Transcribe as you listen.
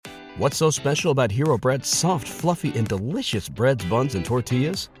What's so special about Hero Bread's soft, fluffy, and delicious breads, buns, and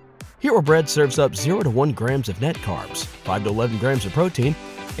tortillas? Hero Bread serves up 0 to 1 grams of net carbs, 5 to 11 grams of protein,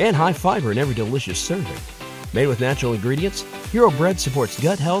 and high fiber in every delicious serving. Made with natural ingredients, Hero Bread supports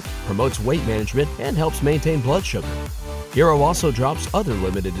gut health, promotes weight management, and helps maintain blood sugar. Hero also drops other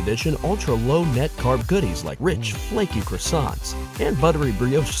limited edition ultra-low net carb goodies like rich, flaky croissants and buttery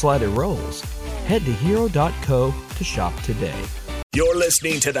brioche slider rolls. Head to hero.co to shop today. You're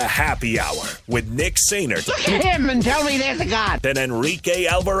listening to The Happy Hour with Nick Sainert. Him and tell me there's a God. And Enrique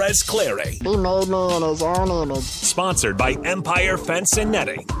Alvarez Clary. He made me in his own image. Sponsored by Empire Fence and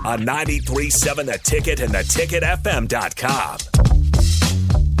Netting on 93.7 The Ticket and theticketfm.com.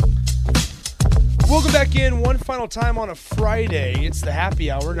 Welcome back in one final time on a Friday. It's the Happy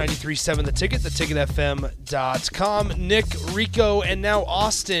Hour, 93.7 The Ticket, theticketfm.com. Nick, Rico, and now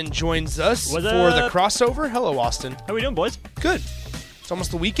Austin joins us for the crossover. Hello, Austin. How we doing, boys? Good. It's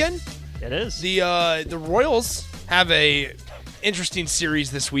almost the weekend. It is. The Royals have a interesting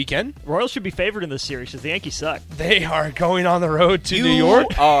series this weekend. Royals should be favored in this series because the Yankees suck. They are going on the road to New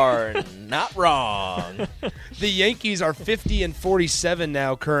York. You are not wrong. The Yankees are 50-47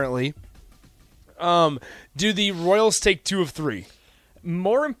 now currently. Do the Royals take 2 of 3?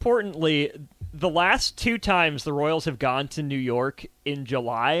 More importantly, the last 2 times the Royals have gone to New York in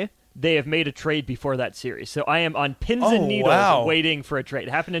July, they have made a trade before that series. So I am on pins and needles waiting for a trade.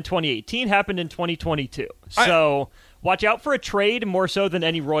 It happened in 2018, happened in 2022. So watch out for a trade more so than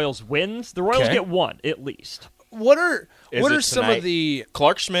any Royals wins. The Royals get 1 at least. What are some of the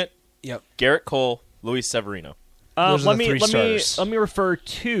Clark Schmidt, Yep. Garrett Cole, Luis Severino. Let me refer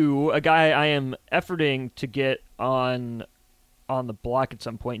to a guy I am efforting to get on the block at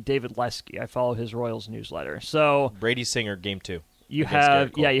some point, David Lesky. I follow his Royals newsletter. So Brady Singer, game 2. You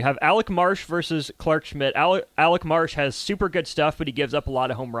have Alec Marsh versus Clark Schmidt. Alec Marsh has super good stuff, but he gives up a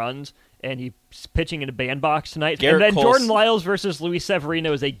lot of home runs, and he's pitching in a bandbox tonight. And then Jordan Lyles versus Luis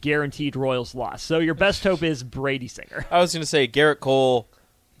Severino is a guaranteed Royals loss. So your best hope is Brady Singer. I was going to say Garrett Cole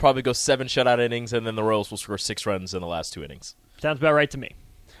probably goes 7 shutout innings, and then the Royals will score 6 runs in the last 2 innings. Sounds about right to me.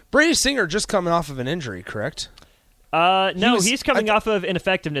 Brady Singer just coming off of an injury, correct? No, he's coming off of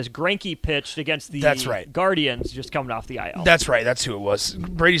ineffectiveness. Greinke pitched against the Guardians, just coming off the IL. That's right. That's who it was.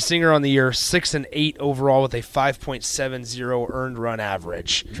 Brady Singer on the year, 6-8 overall with a 5.70 earned run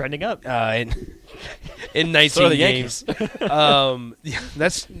average. Trending up. In 19 games.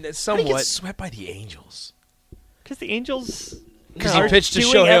 That's somewhat. He gets swept by the Angels. Because the Angels... Because he pitched to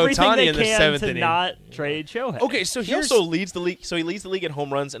Shohei Ohtani in the 7th inning. Not trade Shohei. Okay, so he also leads the league. So he leads the league in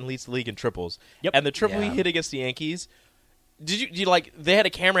home runs and leads the league in triples. Yep. And the triple he hit against the Yankees, did you like? They had a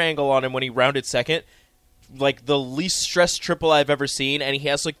camera angle on him when he rounded second, like the least stressed triple I've ever seen, and he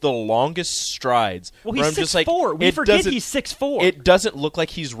has like the longest strides. Well, he's 6'4". We forget he's 6'4". It doesn't look like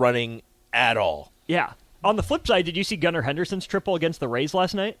he's running at all. Yeah. On the flip side, did you see Gunnar Henderson's triple against the Rays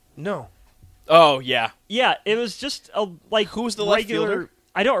last night? No. Oh, yeah. Yeah, it was just who's the left fielder?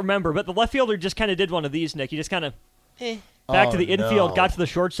 I don't remember, but the left fielder just kind of did one of these, Nick. He just kind of back to the infield, got to the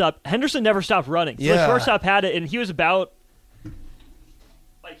shortstop. Henderson never stopped running. So the shortstop had it, and he was about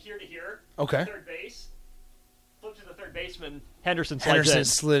here to here. Okay. Third base. Flipped to the third baseman. Henderson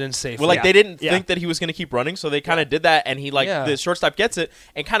slid in safely. Well, they didn't think that he was going to keep running, so they kind of did that, and he the shortstop gets it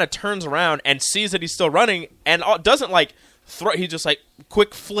and kind of turns around and sees that he's still running and doesn't he just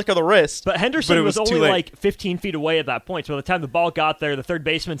quick flick of the wrist. But Henderson was only 15 feet away at that point, so by the time the ball got there, the third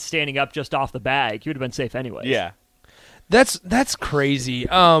baseman's standing up just off the bag. He would have been safe anyway. Yeah. That's crazy.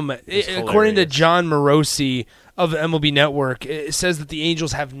 According to John Morosi of the MLB Network, it says that the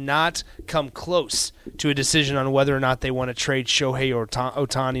Angels have not come close to a decision on whether or not they want to trade Shohei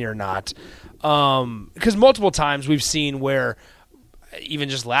Ohtani or not. Because multiple times we've seen where, even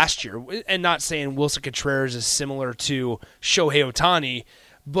just last year, and not saying Wilson Contreras is similar to Shohei Ohtani,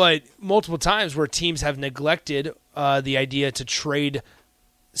 but multiple times where teams have neglected the idea to trade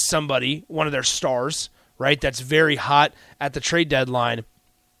somebody, one of their stars, right, that's very hot at the trade deadline.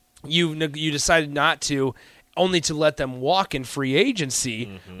 You decided not to, only to let them walk in free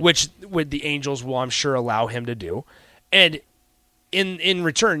agency, which the Angels will, I'm sure, allow him to do. And in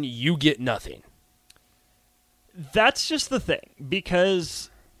return, you get nothing. That's just the thing, because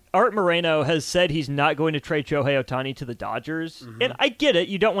Art Moreno has said he's not going to trade Shohei Ohtani to the Dodgers, and I get it.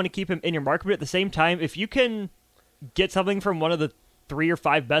 You don't want to keep him in your market, but at the same time, if you can get something from one of the 3 or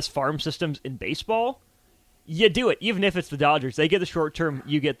 5 best farm systems in baseball, you do it, even if it's the Dodgers. They get the short term,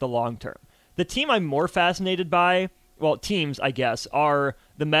 you get the long term. The team I'm more fascinated by, teams, I guess, are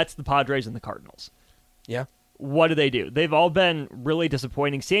the Mets, the Padres, and the Cardinals. Yeah. What do? They've all been really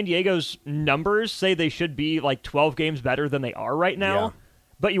disappointing. San Diego's numbers say they should be 12 games better than they are right now. Yeah.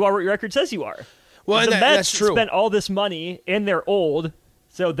 but you are what your record says you are. Well, the and Mets that's true. spent all this money, and they're old,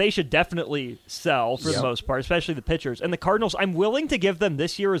 so they should definitely sell for the most part, especially the pitchers. And the Cardinals, I'm willing to give them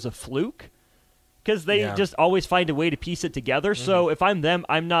this year as a fluke because they just always find a way to piece it together. So if I'm them,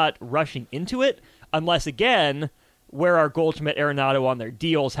 I'm not rushing into it unless, again, where are Goldschmidt, Arenado on their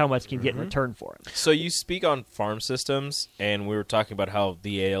deals, how much can you get in return for them. So you speak on farm systems, and we were talking about how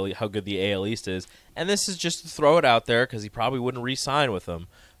good the AL East is, and this is just to throw it out there because he probably wouldn't re-sign with them.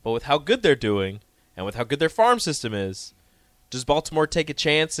 But with how good they're doing and with how good their farm system is, does Baltimore take a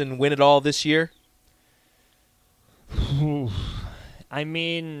chance and win it all this year? I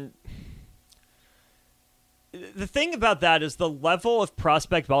mean, the thing about that is the level of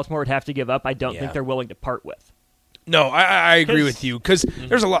prospect Baltimore would have to give up, I don't think they're willing to part with. No, I agree with you because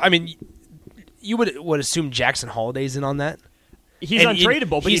there's a lot. I mean, you would assume Jackson Holiday's in on that. He's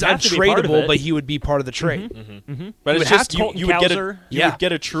untradeable, but he's untradeable, but he would be part of the trade. But it's just you would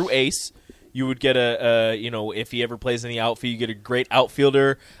get a true ace. You would get if he ever plays in the outfield, you get a great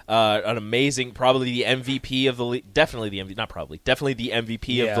outfielder, an amazing, probably the MVP of the league, definitely the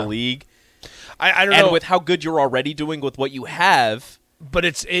MVP of the league. I don't know. And with how good you're already doing with what you have. But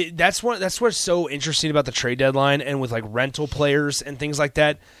that's what's so interesting about the trade deadline and with like rental players and things like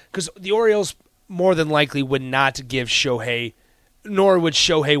that, because the Orioles more than likely would not give Shohei, nor would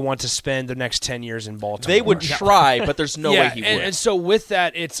Shohei want to spend the next 10 years in Baltimore. They would try, but there's no way he would. And so with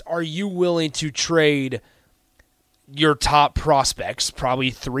that, are you willing to trade your top prospects,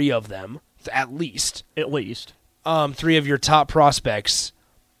 probably 3 of them, at least, 3 of your top prospects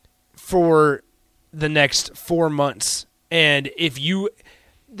for the next 4 months? And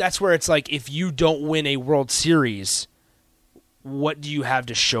that's where it's like, if you don't win a World Series, what do you have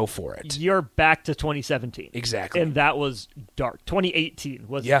to show for it? You're back to 2017. Exactly. And that was dark. 2018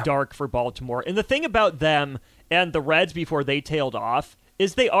 was dark for Baltimore. And the thing about them and the Reds before they tailed off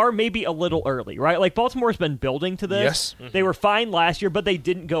is they are maybe a little early, right? Like, Baltimore's been building to this. Yes. They were fine last year, but they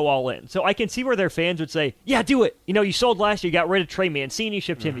didn't go all in. So I can see where their fans would say, yeah, do it. You sold last year, you got rid of Trey Mancini,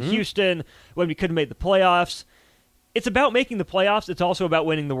 shipped him to Houston when we couldn't make the playoffs. It's about making the playoffs. It's also about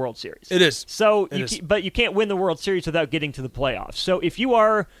winning the World Series. It is. So, but you can't win the World Series without getting to the playoffs. So if you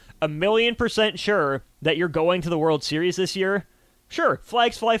are 1,000,000% sure that you're going to the World Series this year, sure,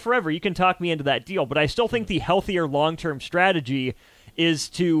 flags fly forever. You can talk me into that deal. But I still think the healthier long-term strategy is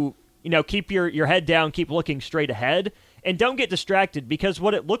to, keep your head down, keep looking straight ahead, and don't get distracted, because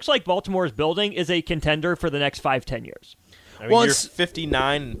what it looks like Baltimore is building is a contender for the next 5-10 years. I mean, you're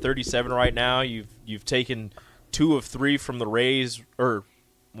 59 and 37 right now. You've taken 2 of 3 from the Rays, or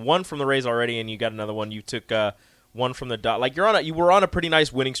 1 from the Rays already, and you got another one. You took 1 from the Dodgers. Like, you were on a pretty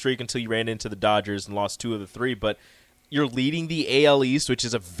nice winning streak until you ran into the Dodgers and lost 2 of the 3. But you're leading the AL East, which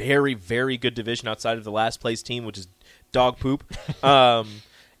is a very, very good division outside of the last place team, which is dog poop.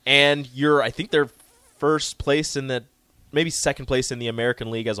 And I think they're first place maybe second place in the American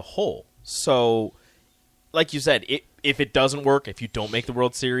League as a whole. So, like you said, if it doesn't work, if you don't make the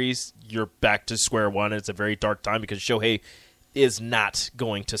World Series, you're back to square one. It's a very dark time because Shohei is not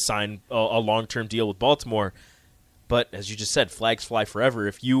going to sign a long-term deal with Baltimore. But as you just said, flags fly forever.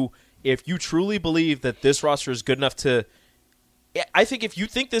 If you truly believe that this roster is good enough to, I think if you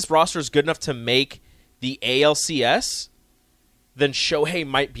think this roster is good enough to make the ALCS, then Shohei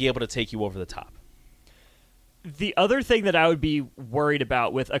might be able to take you over the top. The other thing that I would be worried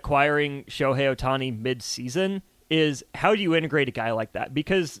about with acquiring Shohei Ohtani mid-season is, how do you integrate a guy like that?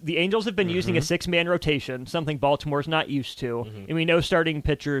 Because the Angels have been using a 6-man rotation, something Baltimore's not used to, and we know starting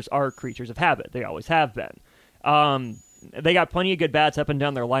pitchers are creatures of habit. They always have been. They got plenty of good bats up and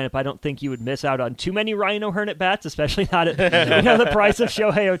down their lineup. I don't think you would miss out on too many Ryan O'Hearn at bats, especially not at the price of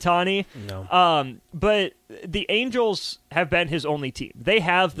Shohei Ohtani. No. But the Angels have been his only team. They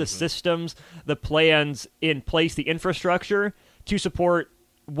have the systems, the plans in place, the infrastructure to support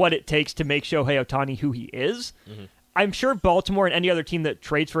what it takes to make Shohei Ohtani who he is. I'm sure Baltimore and any other team that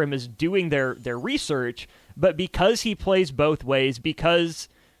trades for him is doing their research, but because he plays both ways, because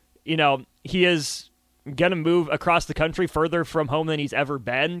he is going to move across the country further from home than he's ever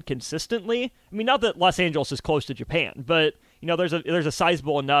been consistently. I mean, not that Los Angeles is close to Japan, but there's a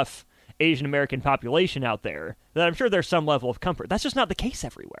sizable enough Asian American population out there that I'm sure there's some level of comfort. That's just not the case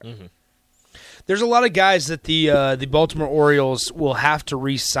everywhere. There's a lot of guys that the Baltimore Orioles will have to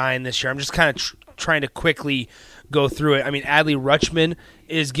re-sign this year. I'm just kind of trying to quickly go through it. I mean, Adley Rutschman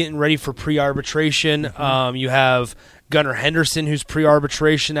is getting ready for pre-arbitration. You have Gunnar Henderson, who's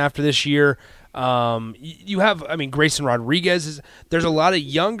pre-arbitration after this year. You have, Grayson Rodriguez. There's a lot of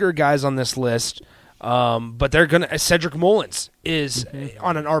younger guys on this list But they're going to – Cedric Mullins is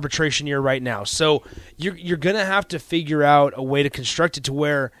on an arbitration year right now. So you're going to have to figure out a way to construct it to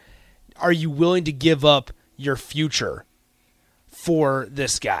where are you willing to give up your future for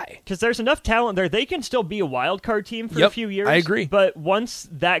this guy? Because there's enough talent there. They can still be a wild card team for a few years. I agree. But once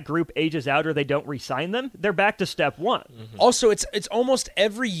that group ages out or they don't re-sign them, they're back to step one. Also, it's almost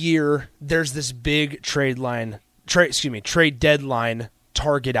every year there's this big trade deadline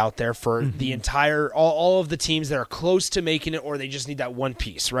target out there for the entire all of the teams that are close to making it, or they just need that one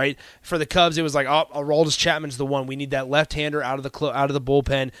piece, right? For the Cubs, it was like, Aroldis Chapman's the one. We need that left-hander out of the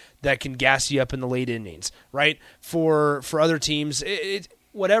bullpen that can gas you up in the late innings, right? For other teams,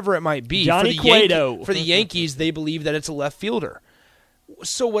 whatever it might be. Johnny Cueto. For the Yankees, they believe that it's a left fielder.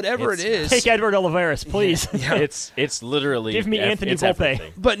 So whatever it is, take Edward Olivares, please. Yeah. It's literally give me Anthony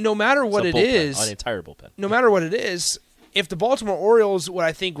Volpe. But no matter what it is, an entire bullpen. No matter what it is. If the Baltimore Orioles, what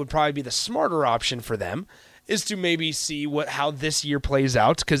I think would probably be the smarter option for them is to maybe see how this year plays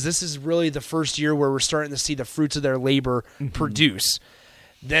out, because this is really the first year where we're starting to see the fruits of their labor produce.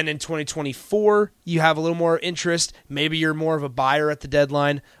 Then in 2024, you have a little more interest. Maybe you're more of a buyer at the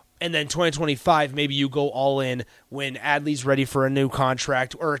deadline. And then 2025, maybe you go all in when Adley's ready for a new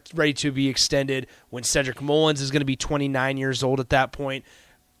contract or ready to be extended, when Cedric Mullins is going to be 29 years old at that point.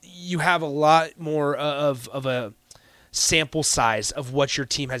 You have a lot more of a sample size of what your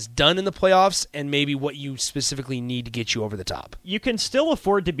team has done in the playoffs and maybe what you specifically need to get you over the top. You can still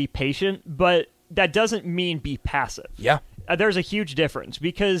afford to be patient, but that doesn't mean be passive. Yeah. There's a huge difference,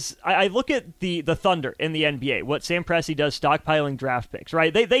 because I look at the Thunder in the NBA, what Sam Presti does stockpiling draft picks,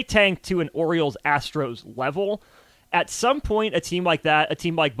 right? They tank to an Orioles-Astros level. At some point, a team like that, a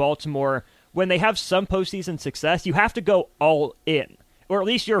team like Baltimore, when they have some postseason success, you have to go all in, or at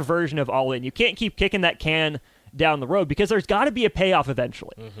least your version of all in. You can't keep kicking that can down the road, because there's got to be a payoff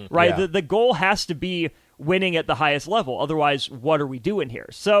eventually, right? Yeah. The goal has to be winning at the highest level. Otherwise, what are we doing here?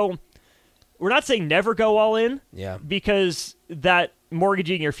 So we're not saying never go all in, because that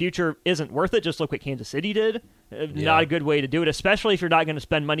mortgaging your future isn't worth it. Just look what Kansas City did. Not a good way to do it, especially if you're not going to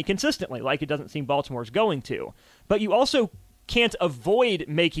spend money consistently, like it doesn't seem Baltimore's going to. But you also can't avoid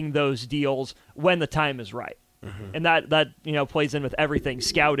making those deals when the time is right. And that plays in with everything,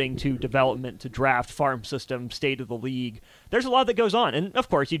 scouting to development to draft, farm system, state of the league. There's a lot that goes on. And, of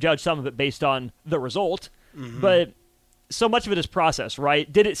course, you judge some of it based on the result. But so much of it is process, right?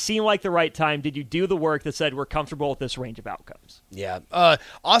 Did it seem like the right time? Did you do the work that said we're comfortable with this range of outcomes? Yeah.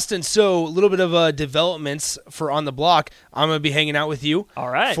 Austin, so a little bit of developments for On the Block. I'm going to be hanging out with you. All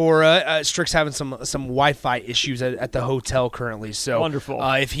right. For Strick's having some Wi-Fi issues at the hotel currently. So wonderful.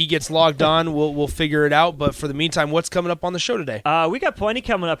 If he gets logged on, we'll figure it out. But for the meantime, what's coming up on the show today? We got plenty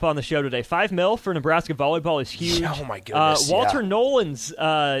coming up on the show today. $5 million for Nebraska volleyball is huge. Oh, my goodness. Walter Nolan's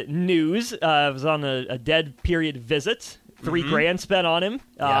news was on a dead period visit. $3,000 spent on him.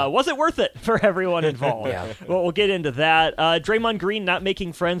 Was it worth it for everyone involved? Well, we'll get into that. Draymond Green not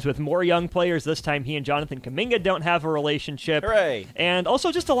making friends with more young players. This time he and Jonathan Kuminga don't have a relationship. Hooray. And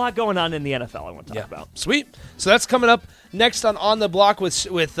also just a lot going on in the NFL I want to talk about. Sweet. So that's coming up next on the Block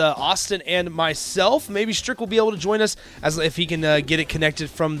with Austin and myself. Maybe Strick will be able to join us as if he can get it connected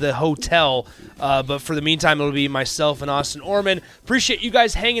from the hotel. But for the meantime, it'll be myself and Austin Oerman. Appreciate you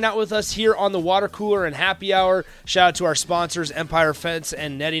guys hanging out with us here on the Water Cooler and Happy Hour. Shout out to our sponsors, Empire Fence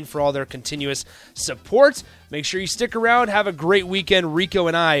and Netting, for all their continuous support. Make sure you stick around. Have a great weekend. Rico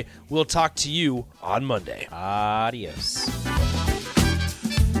and I will talk to you on Monday. Adios.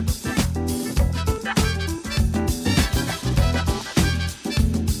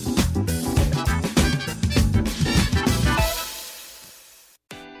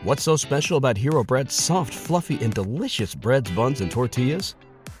 What's so special about Hero Bread's soft, fluffy, and delicious breads, buns, and tortillas?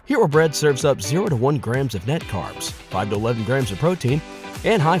 Hero Bread serves up 0 to 1 grams of net carbs, 5 to 11 grams of protein,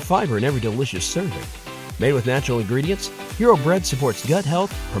 and high fiber in every delicious serving. Made with natural ingredients, Hero Bread supports gut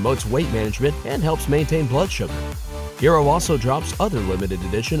health, promotes weight management, and helps maintain blood sugar. Hero also drops other limited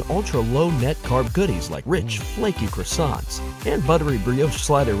edition ultra-low net carb goodies like rich, flaky croissants and buttery brioche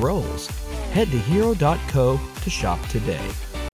slider rolls. Head to hero.co to shop today.